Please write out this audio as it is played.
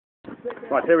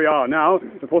Right, here we are now,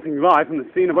 reporting live from the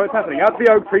scene of what's happening at the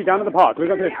oak tree down at the park. We've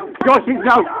got this. Josh is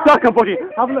now stuck on body.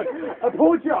 Have a look.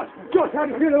 Poor Josh. Josh, how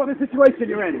do you feel about the situation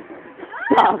you're in?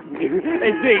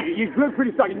 Indeed, you look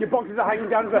pretty stuck and your boxes are hanging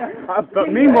down.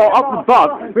 But meanwhile, up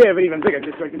above, we have an even bigger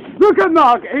situation. Look at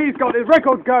Mark. He's got his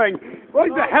records going.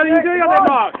 What the hell are you doing on there,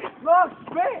 Mark? Mark,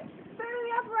 spit! Spit on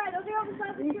the upper end, on the other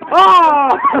side of the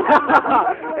Oh!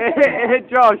 It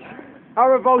hit Josh. How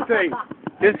revolting.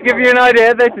 Just to give you an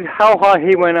idea, this is how high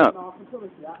he went up.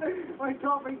 I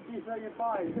can't reach you, so you're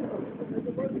fine. Do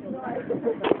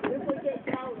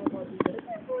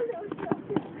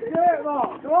it,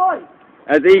 Mark, come on!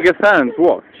 As eager fans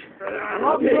watch.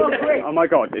 Oh my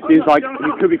god, it seems like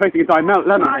we could be facing a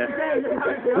dilemma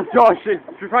here. Josh is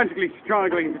frantically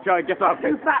struggling to try and get up.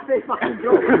 Too fat for this fucking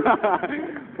job.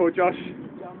 Poor Josh.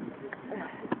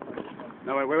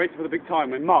 No, we're waiting for the big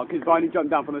time when Mark has finally jumped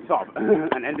down from the top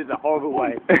and ended the horrible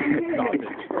way.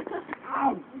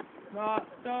 Mark,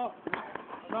 stop.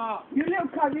 Mark. You little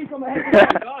cunt, you got my head.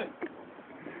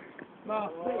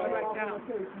 Mark, go back down.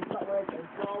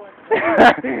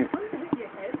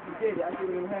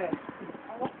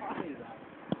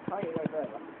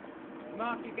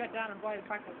 Mark, you get down and play the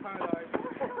back of polo.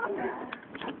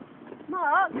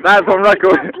 Mark, That's on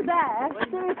record. there,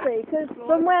 seriously, because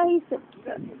from where he's...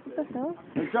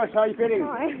 Josh, how are you feeling?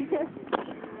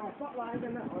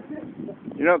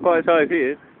 You're not quite as high as he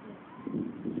is.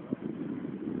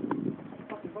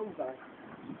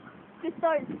 Just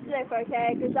don't slip,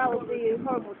 okay, because that would be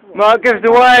horrible to watch. Mark gives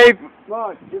the wave.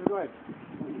 Mark, give it away.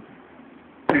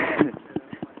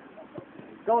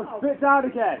 Go on, spit down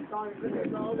again.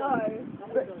 No.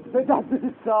 Spit down to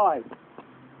the side.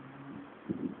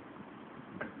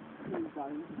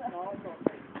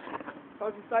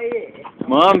 Can't you stay here?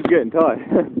 My arm's getting tight.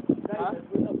 Huh?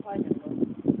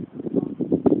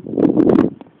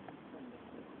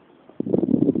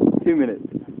 2 minutes.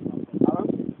 How long?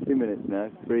 2 minutes now.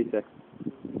 3 seconds.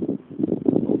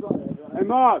 Hey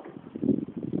Mark,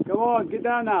 come on, get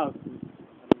down now.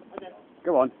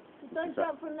 Go on. Just don't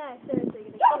jump from there,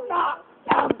 seriously.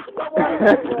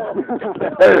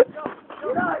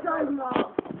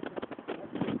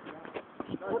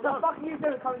 What the fuck are you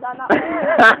doing coming down that way?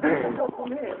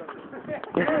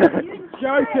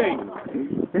 Joking. Mark, have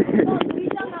you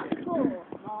done that before?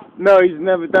 No, he's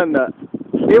never done that.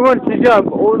 He wants to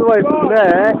jump all the way from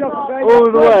there,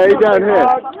 all the way down here.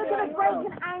 I'm not going to break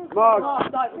an ankle. Mark,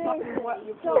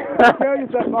 kill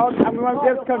yourself, Mark, and we won't be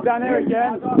able to come down here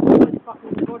again.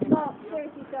 Mark,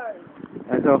 seriously, don't.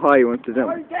 That's how high he wants to jump.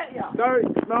 Sorry,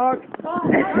 Mark.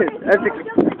 That's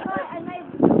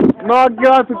Mark, you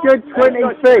have a good 20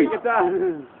 feet. Get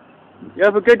down. You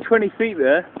have a good 20 feet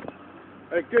there.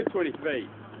 A good 20 feet.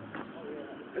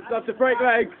 It's enough to break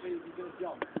legs.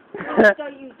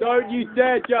 Don't you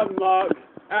dare jump, Mark.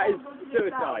 That is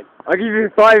suicide. I'll give you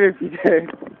 5 if you do.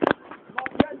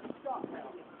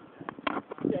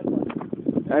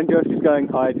 And Josh is going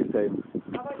high to save.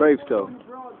 Brave still.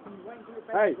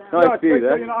 Hey, Nice Josh, view make sure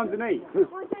there. you're not underneath.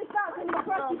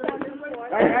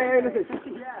 Hey, listen.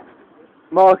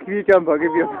 Mark, if you jump, I'll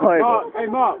give you a 5. Mark, hey,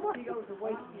 Mark.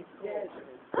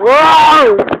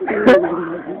 Whoa!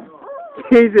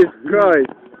 Jesus Christ.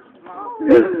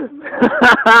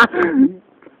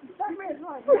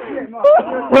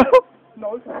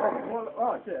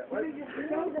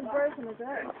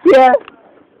 Yeah.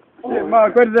 Shit,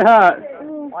 Mark, where did it hurt?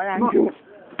 My ankle.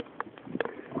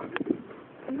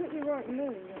 I hit your right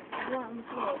knee. Right on the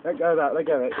floor. Let go of that, let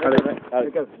go of it.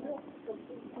 Alex. Go.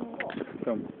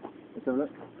 Come. Let's have a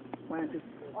look.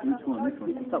 Which one? This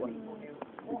one. That one.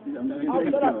 I'm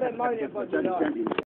going to moan it, but